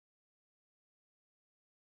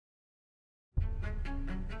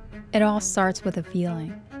It all starts with a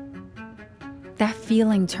feeling. That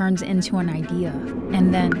feeling turns into an idea,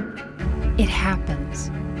 and then it happens.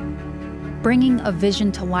 Bringing a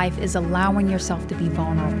vision to life is allowing yourself to be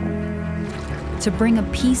vulnerable, to bring a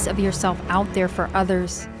piece of yourself out there for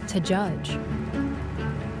others to judge.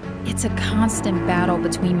 It's a constant battle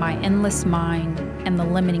between my endless mind and the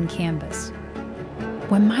limiting canvas.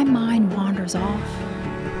 When my mind wanders off,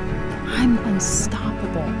 I'm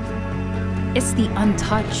unstoppable. It's the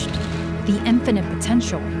untouched, the infinite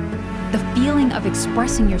potential, the feeling of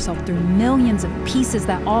expressing yourself through millions of pieces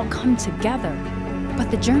that all come together.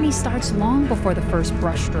 But the journey starts long before the first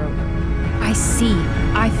brushstroke. I see,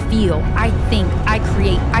 I feel, I think, I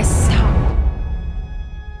create, I stop.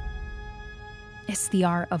 It's the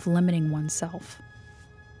art of limiting oneself.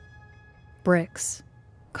 Bricks,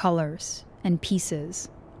 colors, and pieces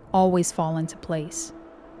always fall into place.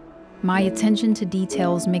 My attention to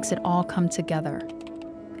details makes it all come together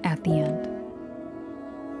at the end.